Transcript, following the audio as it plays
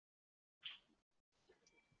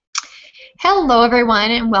Hello,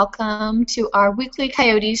 everyone, and welcome to our weekly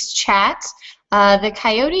Coyotes chat. The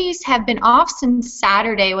Coyotes have been off since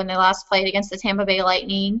Saturday when they last played against the Tampa Bay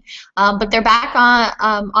Lightning, but they're back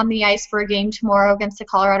on the ice for a game tomorrow against the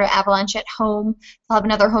Colorado Avalanche at home. They'll have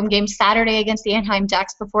another home game Saturday against the Anaheim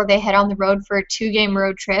Ducks before they head on the road for a two-game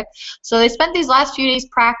road trip. So they spent these last few days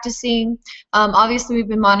practicing. Obviously, we've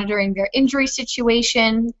been monitoring their injury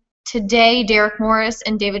situation. Today, Derek Morris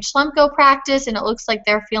and David Schlemko practice, and it looks like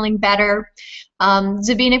they're feeling better.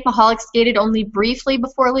 Zbigniew Michalek skated only briefly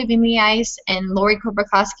before leaving the ice, and Lori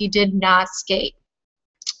Korpikoski did not skate.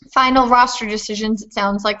 Final roster decisions, it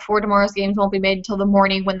sounds like, for tomorrow's games won't be made until the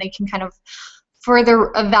morning when they can kind of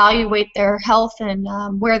further evaluate their health and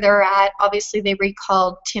where they're at. Obviously, they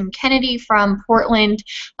recalled Tim Kennedy from Portland.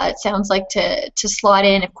 It sounds like to slot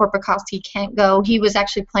in if Korpikoski can't go. He was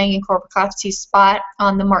actually playing in Korpikoski's spot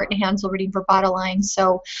on the Martin Hansel-Reading-Verbata line.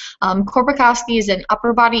 So Korpikoski is an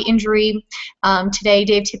upper body injury. Today,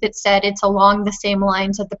 Dave Tippett said it's along the same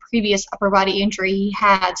lines of the previous upper body injury he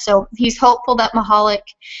had. So he's hopeful that Michalek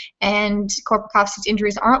and Korpikoski's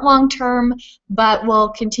injuries aren't long-term, but will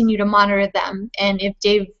continue to monitor them. And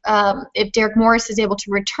if Derek Morris is able to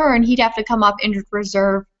return, he'd have to come off injured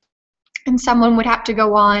reserve, and someone would have to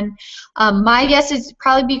go on. My guess is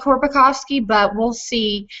probably be Korpikoski, but we'll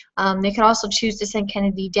see. They could also choose to send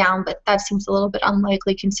Kennedy down, but that seems a little bit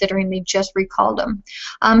unlikely considering they just recalled him.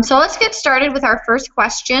 So let's get started with our first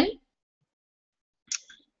question.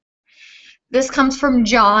 This comes from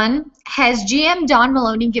John. Has GM Don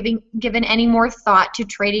Maloney given any more thought to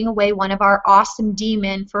trading away one of our awesome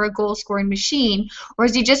D-men for a goal-scoring machine, or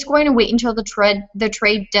is he just going to wait until the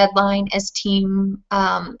trade deadline as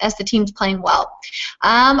the team's playing well?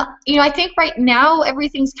 I think right now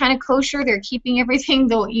everything's kind of kosher. They're keeping everything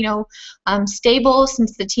stable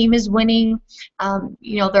since the team is winning.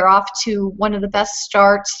 They're off to one of the best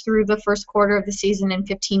starts through the first quarter of the season in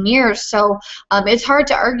 15 years. So it's hard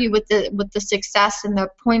to argue with the success and the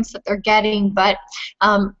points that they're getting, but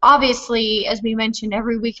obviously, as we mentioned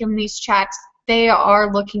every week in these chats, they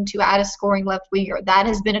are looking to add a scoring left winger. That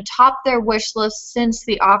has been atop their wish list since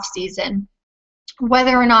the off season.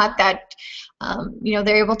 Whether or not that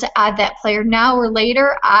they're able to add that player now or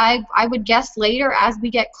later, I would guess later as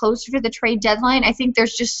we get closer to the trade deadline. I think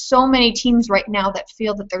there's just so many teams right now that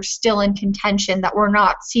feel that they're still in contention, that we're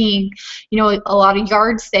not seeing a lot of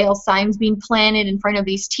yard sale signs being planted in front of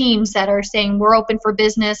these teams that are saying we're open for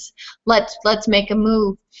business, let's make a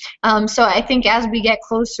move. So I think as we get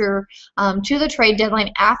closer to the trade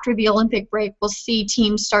deadline after the Olympic break, we'll see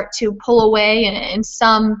teams start to pull away, and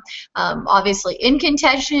some obviously in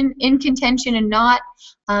contention and not.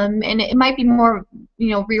 And it might be more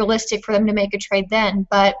realistic for them to make a trade then,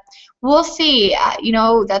 but we'll see.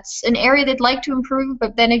 That's an area they'd like to improve,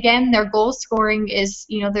 but then again, their goal scoring is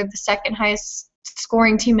they're the second highest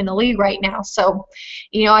scoring team in the league right now. So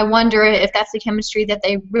I wonder if that's the chemistry that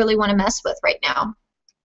they really want to mess with right now.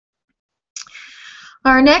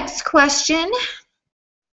 Our next question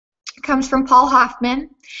comes from Paul Hoffman.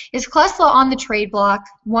 Is Klesla on the trade block?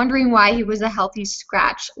 Wondering why he was a healthy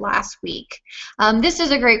scratch last week. This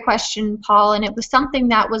is a great question, Paul, and it was something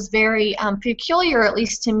that was very peculiar, at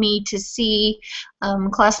least to me, to see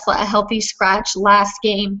Klesla a healthy scratch last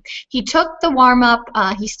game. He took the warm-up.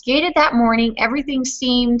 He skated that morning. Everything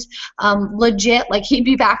seemed legit, like he'd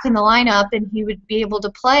be back in the lineup and he would be able to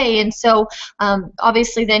play. And so,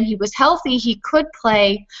 obviously, then he was healthy. He could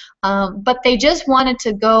play, but they just wanted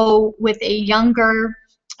to go with a younger,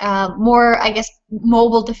 more, I guess,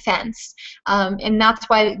 mobile defense. And that's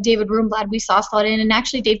why David Roomblad we saw slot in. And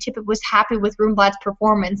actually, Dave Tippett was happy with Roomblad's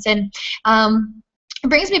performance. And it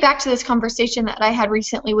brings me back to this conversation that I had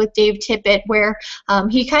recently with Dave Tippett, where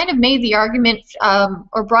he kind of made the argument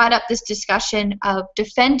or brought up this discussion of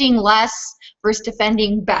defending less versus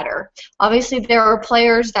defending better. Obviously, there are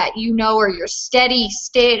players that are your steady,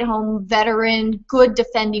 stay-at-home, veteran, good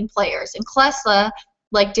defending players. And Klesla,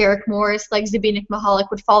 like Derek Morris, like Zbigniew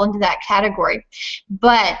Michalek, would fall into that category.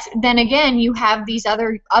 But then again, you have these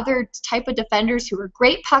other type of defenders who are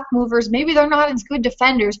great puck movers. Maybe they're not as good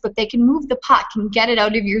defenders, but they can move the puck and get it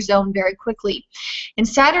out of your zone very quickly. And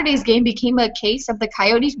Saturday's game became a case of the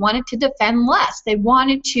Coyotes wanted to defend less. They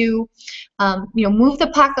wanted to, move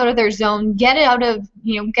the puck out of their zone, get it out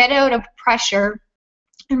of pressure,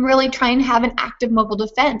 and really try and have an active mobile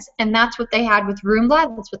defense. And that's what they had with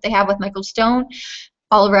Roomblad. That's what they have with Michael Stone.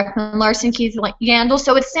 Oliver Ekman-Larsson, Keith Yandel.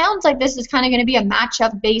 So it sounds like this is kind of going to be a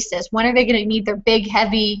matchup basis. When are they going to need their big,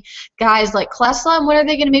 heavy guys like Klesla, and when are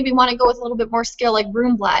they going to maybe want to go with a little bit more skill like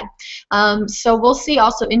Broomblad? So we'll see.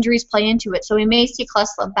 Also, injuries play into it. So we may see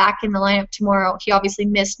Klesla back in the lineup tomorrow. He obviously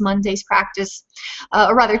missed Monday's practice,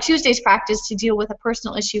 or rather Tuesday's practice, to deal with a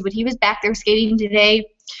personal issue, but he was back there skating today.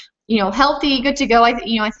 Healthy, good to go.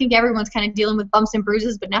 I think everyone's kind of dealing with bumps and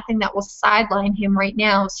bruises, but nothing that will sideline him right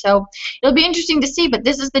now. So it'll be interesting to see, but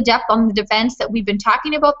this is the depth on the defense that we've been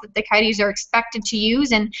talking about that the Coyotes are expected to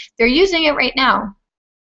use, and they're using it right now.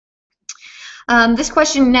 Next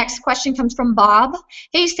question comes from Bob.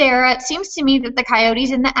 Hey, Sarah, it seems to me that the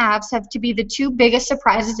Coyotes and the Avs have to be the two biggest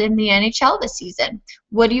surprises in the NHL this season.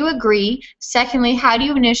 Would you agree? Secondly, how do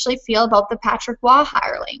you initially feel about the Patrick Waugh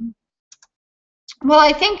hiring? Well,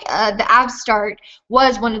 I think the Avs start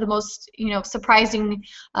was one of the most, surprising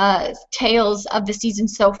tales of the season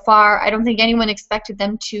so far. I don't think anyone expected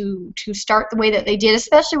them to start the way that they did,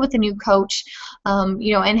 especially with the new coach,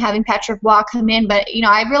 and having Patrick Waugh come in. But,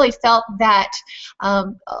 I really felt that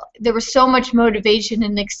there was so much motivation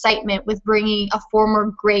and excitement with bringing a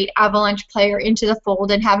former great Avalanche player into the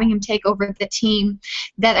fold and having him take over the team,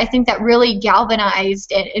 that I think that really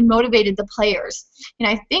galvanized and motivated the players. And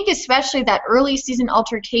I think especially that early season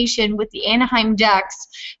altercation with the Anaheim Ducks,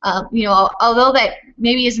 although that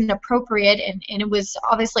maybe isn't appropriate and it was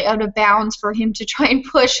obviously out of bounds for him to try and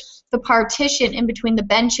push the partition in between the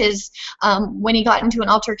benches when he got into an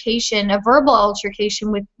altercation, a verbal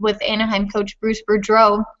altercation with Anaheim coach Bruce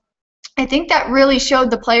Boudreau. I think that really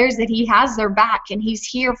showed the players that he has their back and he's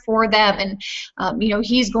here for them, and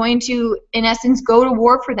he's going to, in essence, go to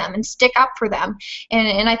war for them and stick up for them,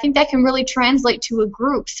 and I think that can really translate to a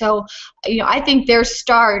group. So I think their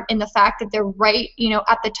start in the fact that they're right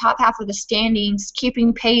at the top half of the standings,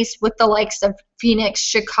 keeping pace with the likes of Phoenix,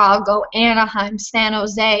 Chicago, Anaheim, San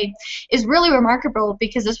Jose, is really remarkable,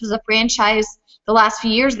 because this was a franchise the last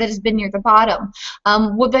few years that has been near the bottom.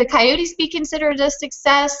 Would the Coyotes be considered a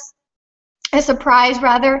success? A surprise,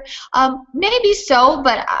 rather? Maybe so,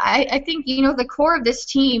 but I think, the core of this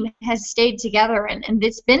team has stayed together, and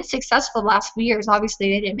it's been successful the last few years. Obviously,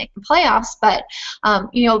 they didn't make the playoffs, but,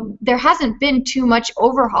 there hasn't been too much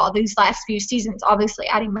overhaul these last few seasons. Obviously,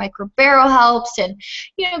 adding Mike Ribeiro helps, and,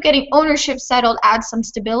 getting ownership settled adds some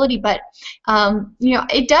stability, but,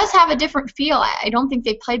 it does have a different feel. I don't think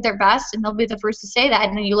they played their best, and they'll be the first to say that,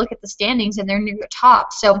 and then you look at the standings, and they're near the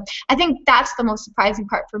top. So I think that's the most surprising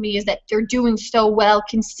part for me, is that they're doing so well,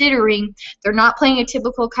 considering they're not playing a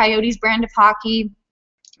typical Coyotes brand of hockey.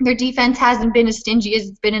 Their defense hasn't been as stingy as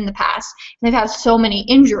it's been in the past. And they've had so many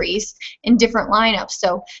injuries in different lineups.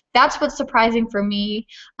 So that's what's surprising for me.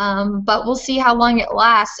 But we'll see how long it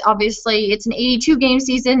lasts. Obviously, it's an 82-game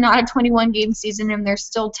season, not a 21-game season, and there's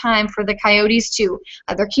still time for the Coyotes to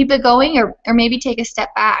either keep it going or maybe take a step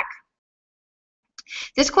back.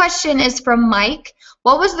 This question is from Mike.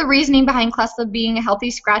 What was the reasoning behind Klesla being a healthy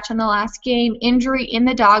scratch on the last game? Injury in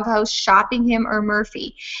the doghouse, shopping him, or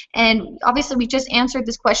Murphy? And obviously we just answered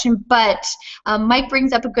this question, but Mike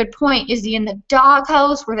brings up a good point. Is he in the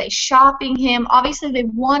doghouse? Were they shopping him? Obviously they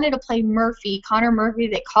wanted to play Murphy, Connor Murphy.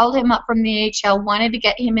 They called him up from the AHL, wanted to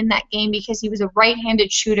get him in that game because he was a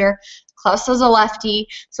right-handed shooter. Klesla's a lefty,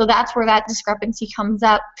 so that's where that discrepancy comes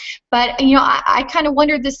up. But, I kind of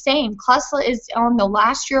wondered the same. Klesla is on the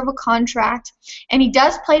last year of a contract, and he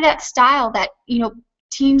does play that style that,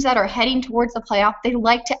 teams that are heading towards the playoff, they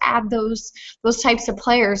like to add those types of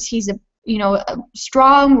players. He's a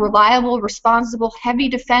strong, reliable, responsible, heavy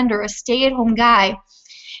defender, a stay-at-home guy.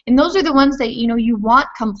 And those are the ones that, you want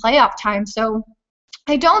come playoff time. So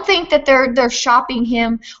I don't think that they're shopping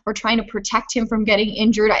him or trying to protect him from getting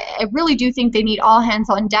injured. I really do think they need all hands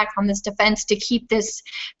on deck on this defense to keep this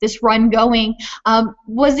run going.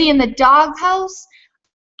 Was he in the doghouse?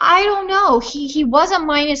 I don't know. He was a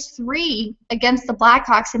 -3 against the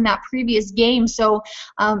Blackhawks in that previous game, so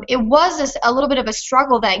it was a little bit of a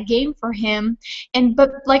struggle that game for him. But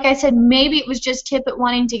like I said, maybe it was just Tippett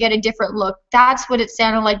wanting to get a different look. That's what it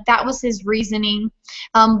sounded like. That was his reasoning.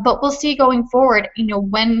 But we'll see going forward,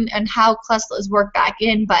 when and how Klesla is worked back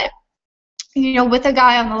in. But with a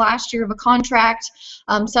guy on the last year of a contract,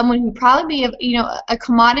 someone who would probably be a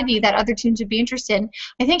commodity that other teams would be interested in,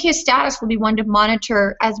 I think his status will be one to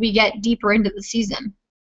monitor as we get deeper into the season.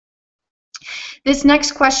 This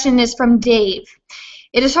next question is from Dave.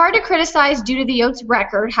 It is hard to criticize due to the Yotes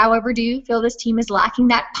record. However, do you feel this team is lacking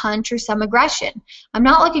that punch or some aggression? I'm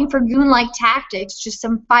not looking for goon-like tactics, just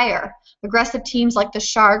some fire. Aggressive teams like the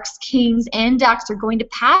Sharks, Kings, and Ducks are going to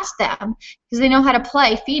pass them because they know how to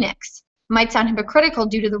play Phoenix. might sound hypocritical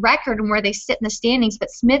due to the record and where they sit in the standings, but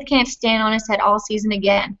Smith can't stand on his head all season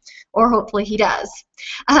again, or hopefully he does.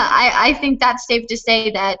 I think that's safe to say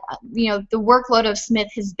that the workload of Smith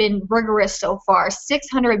has been rigorous so far.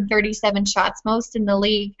 637 shots, most in the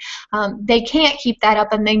league. They can't keep that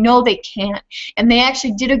up, and they know they can't. And they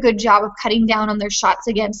actually did a good job of cutting down on their shots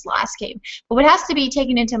against last game. But what has to be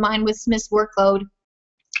taken into mind with Smith's workload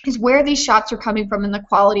is where these shots are coming from and the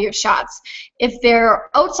quality of shots. If they're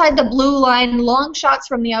outside the blue line, long shots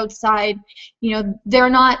from the outside, they're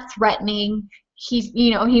not threatening.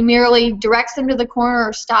 He merely directs them to the corner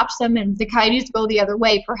or stops them, and the Coyotes go the other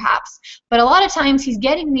way, perhaps. But a lot of times he's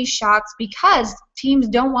getting these shots because teams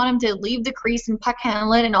don't want him to leave the crease and puck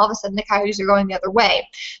handle it, and all of a sudden the Coyotes are going the other way.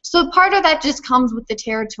 So part of that just comes with the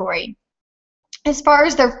territory. As far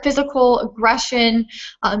as their physical aggression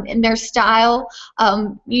and their style,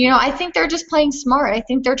 I think they're just playing smart. I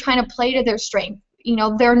think they're trying to play to their strength.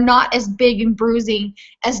 They're not as big and bruising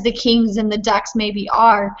as the Kings and the Ducks maybe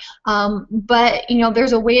are, but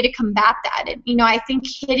there's a way to combat that. And I think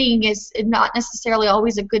hitting is not necessarily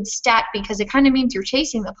always a good stat because it kind of means you're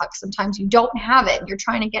chasing the puck. Sometimes you don't have it and you're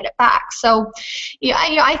trying to get it back. So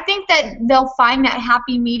I think that they'll find that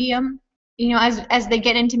happy medium as they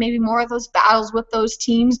get into maybe more of those battles with those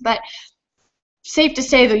teams. But safe to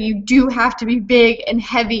say, though, you do have to be big and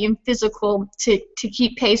heavy and physical to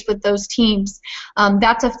keep pace with those teams.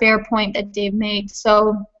 That's a fair point that Dave made.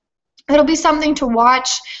 So it'll be something to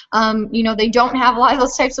watch. They don't have a lot of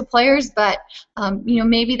those types of players, but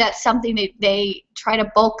maybe that's something they try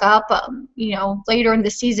to bulk up. Later in the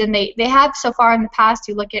season, they have so far in the past.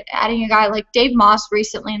 You look at adding a guy like Dave Moss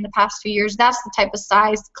recently in the past few years. That's the type of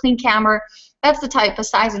size, clean camera. That's the type of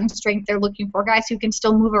size and strength they're looking for. Guys who can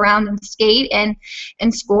still move around and skate and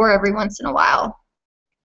score every once in a while.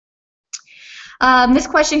 This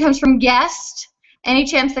question comes from Guest. Any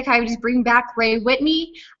chance the Coyotes bring back Ray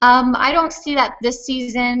Whitney? I don't see that this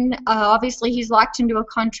season. Obviously, he's locked into a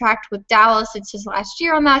contract with Dallas. It's his last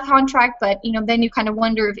year on that contract, but then you kind of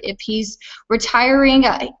wonder if he's retiring.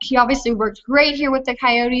 He obviously worked great here with the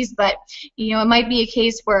Coyotes, but it might be a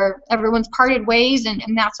case where everyone's parted ways, and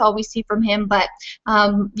that's all we see from him. But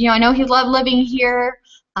I know he loved living here.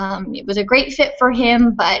 It was a great fit for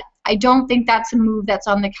him, but I don't think that's a move that's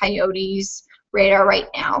on the Coyotes' radar right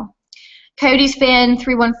now. Coyotes fan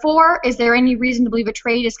 314, is there any reason to believe a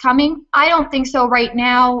trade is coming? I don't think so right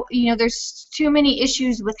now. There's too many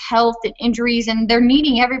issues with health and injuries, and they're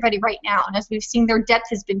needing everybody right now. And as we've seen, their depth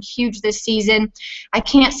has been huge this season. I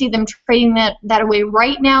can't see them trading that away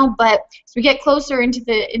right now, but as we get closer into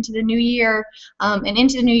the new year and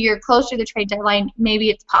into the new year, closer to the trade deadline, maybe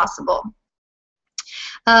it's possible.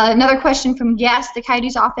 Another question from Guest. The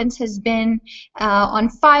Coyotes offense has been on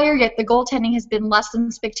fire, yet the goaltending has been less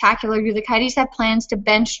than spectacular. Do the Coyotes have plans to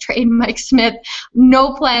bench trade Mike Smith?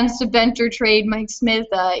 No plans to bench or trade Mike Smith.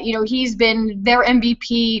 He's been their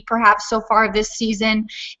MVP perhaps so far this season,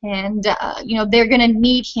 and they're going to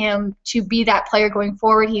need him to be that player going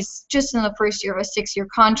forward. He's just in the first year of a 6-year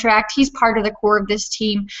contract. He's part of the core of this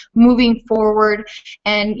team moving forward,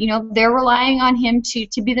 and they're relying on him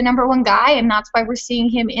to be the #1 guy, and that's why we're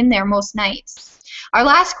seeing him in there most nights. Our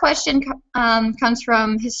last question comes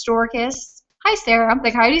from Historicus. Hi, Sarah.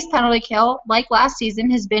 The Coyotes' penalty kill, like last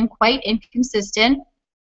season, has been quite inconsistent.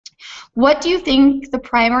 What do you think the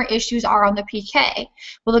primary issues are on the PK?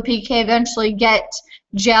 Will the PK eventually get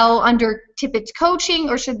gel under Tippett's coaching,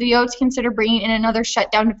 or should the Yotes consider bringing in another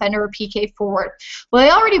shutdown defender or PK forward? Well,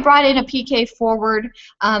 they already brought in a PK forward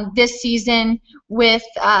this season with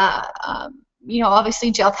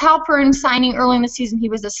obviously Jeff Halpern signing early in the season. He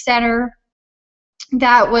was a center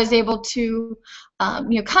that was able to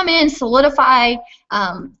come in, solidify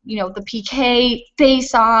the PK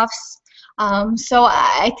face-offs. So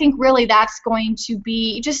I think really that's going to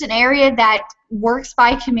be just an area that works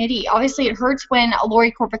by committee. Obviously, it hurts when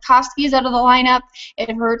Lori Korpikoski is out of the lineup.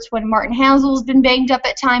 It hurts when Martin Hansel's been banged up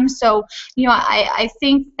at times. So I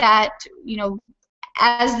think that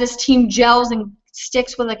as this team gels and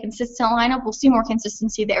sticks with a consistent lineup, we'll see more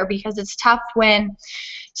consistency there, because it's tough when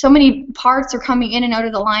so many parts are coming in and out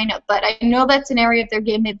of the lineup. But I know that's an area of their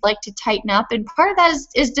game they'd like to tighten up, and part of that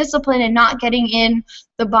is discipline and not getting in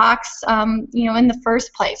the box in the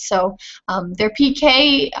first place. So their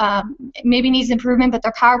PK maybe needs improvement, but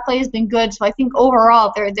their power play has been good. So I think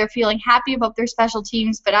overall they're feeling happy about their special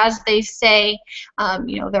teams, but as they say,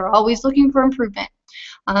 they're always looking for improvement.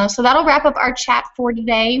 So that'll wrap up our chat for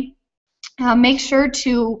today. Make sure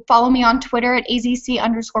to follow me on Twitter at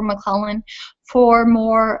AZC_McClellan for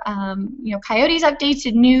more Coyotes updates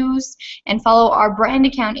and news, and follow our brand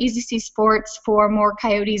account AZC Sports for more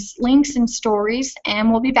Coyotes links and stories.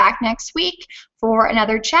 And we'll be back next week for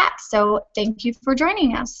another chat. So thank you for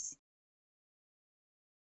joining us.